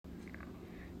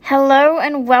Hello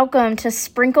and welcome to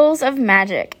Sprinkles of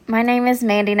Magic. My name is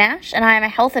Mandy Nash, and I am a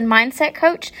health and mindset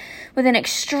coach with an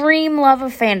extreme love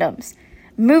of fandoms.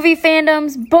 Movie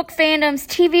fandoms, book fandoms,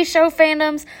 TV show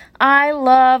fandoms, I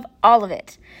love all of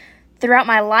it. Throughout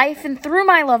my life and through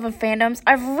my love of fandoms,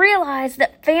 I've realized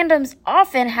that fandoms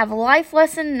often have life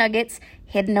lesson nuggets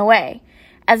hidden away.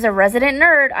 As a resident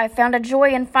nerd, I found a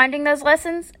joy in finding those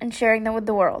lessons and sharing them with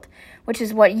the world, which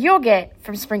is what you'll get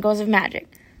from Sprinkles of Magic.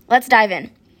 Let's dive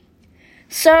in.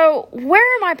 So, where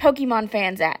are my Pokemon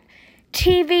fans at?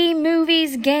 TV,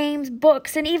 movies, games,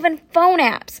 books, and even phone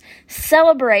apps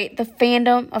celebrate the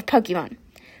fandom of Pokemon.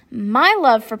 My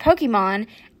love for Pokemon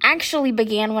actually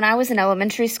began when I was in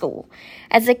elementary school.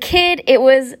 As a kid, it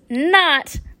was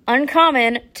not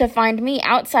uncommon to find me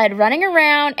outside running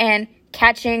around and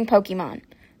catching Pokemon.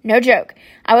 No joke.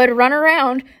 I would run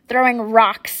around throwing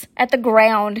rocks at the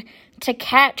ground to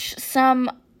catch some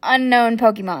unknown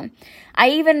Pokemon. I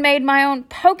even made my own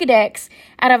Pokedex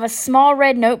out of a small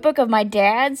red notebook of my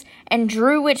dad's and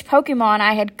drew which Pokemon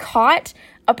I had caught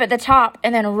up at the top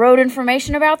and then wrote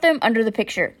information about them under the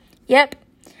picture. Yep,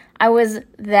 I was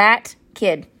that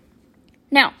kid.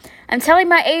 Now, I'm telling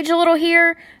my age a little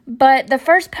here, but the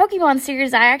first Pokemon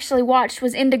series I actually watched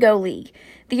was Indigo League,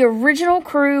 the original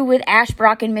crew with Ash,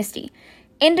 Brock, and Misty.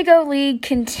 Indigo League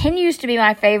continues to be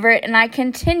my favorite, and I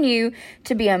continue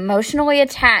to be emotionally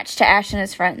attached to Ash and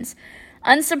his friends.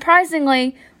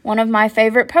 Unsurprisingly, one of my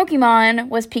favorite Pokemon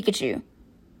was Pikachu.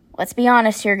 Let's be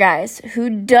honest here, guys. Who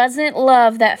doesn't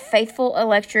love that faithful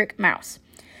electric mouse?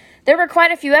 There were quite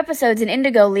a few episodes in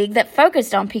Indigo League that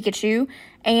focused on Pikachu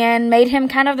and made him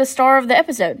kind of the star of the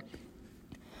episode.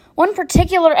 One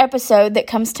particular episode that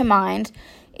comes to mind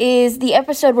is the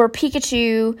episode where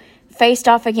Pikachu faced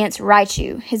off against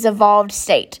Raichu, his evolved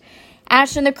state.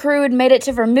 Ash and the crew had made it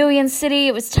to Vermilion City.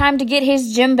 It was time to get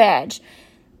his gym badge.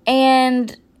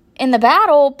 And in the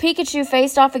battle, Pikachu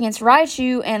faced off against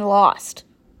Raichu and lost.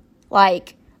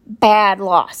 Like, bad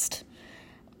lost.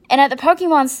 And at the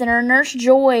Pokemon Center, Nurse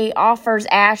Joy offers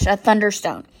Ash a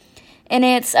Thunderstone. And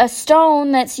it's a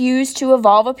stone that's used to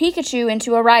evolve a Pikachu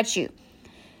into a Raichu.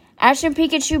 Ash and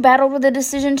Pikachu battled with the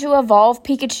decision to evolve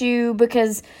Pikachu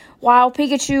because while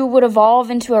Pikachu would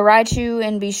evolve into a Raichu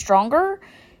and be stronger,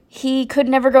 he could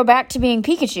never go back to being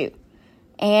Pikachu.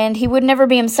 And he would never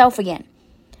be himself again.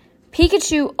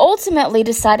 Pikachu ultimately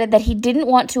decided that he didn't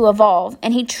want to evolve,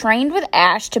 and he trained with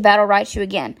Ash to battle Raichu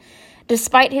again.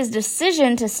 Despite his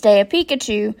decision to stay a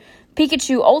Pikachu,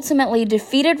 Pikachu ultimately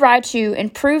defeated Raichu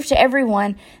and proved to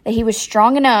everyone that he was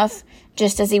strong enough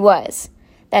just as he was.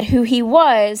 That who he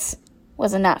was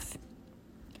enough.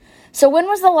 So when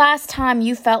was the last time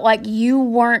you felt like you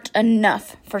weren't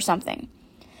enough for something?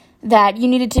 That you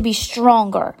needed to be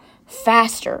stronger,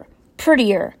 faster,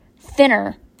 prettier,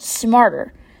 thinner,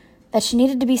 smarter. That you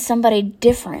needed to be somebody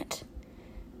different.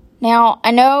 Now,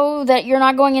 I know that you're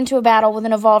not going into a battle with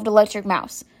an evolved electric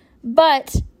mouse,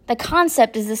 but the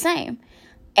concept is the same.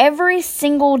 Every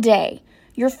single day,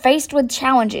 you're faced with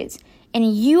challenges,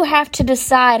 and you have to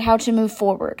decide how to move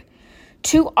forward.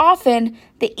 Too often,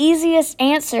 the easiest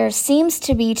answer seems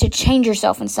to be to change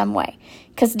yourself in some way,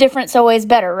 because different's always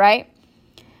better, right?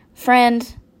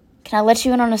 Friend, can I let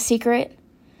you in on a secret?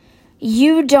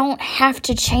 You don't have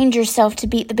to change yourself to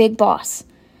beat the big boss.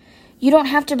 You don't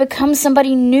have to become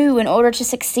somebody new in order to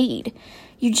succeed.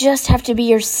 You just have to be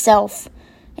yourself,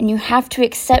 and you have to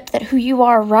accept that who you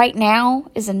are right now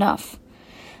is enough.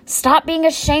 Stop being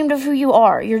ashamed of who you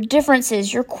are, your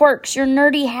differences, your quirks, your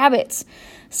nerdy habits.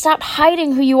 Stop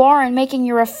hiding who you are and making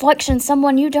your reflection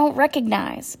someone you don't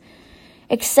recognize.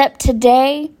 Accept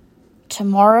today,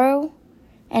 tomorrow,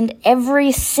 and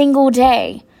every single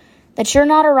day that you're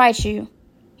not a Raichu,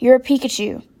 you're a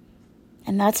Pikachu,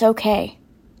 and that's okay.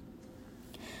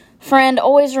 Friend,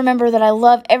 always remember that I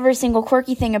love every single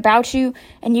quirky thing about you,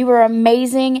 and you are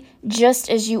amazing just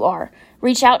as you are.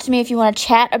 Reach out to me if you want to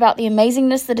chat about the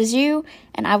amazingness that is you,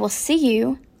 and I will see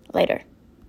you later.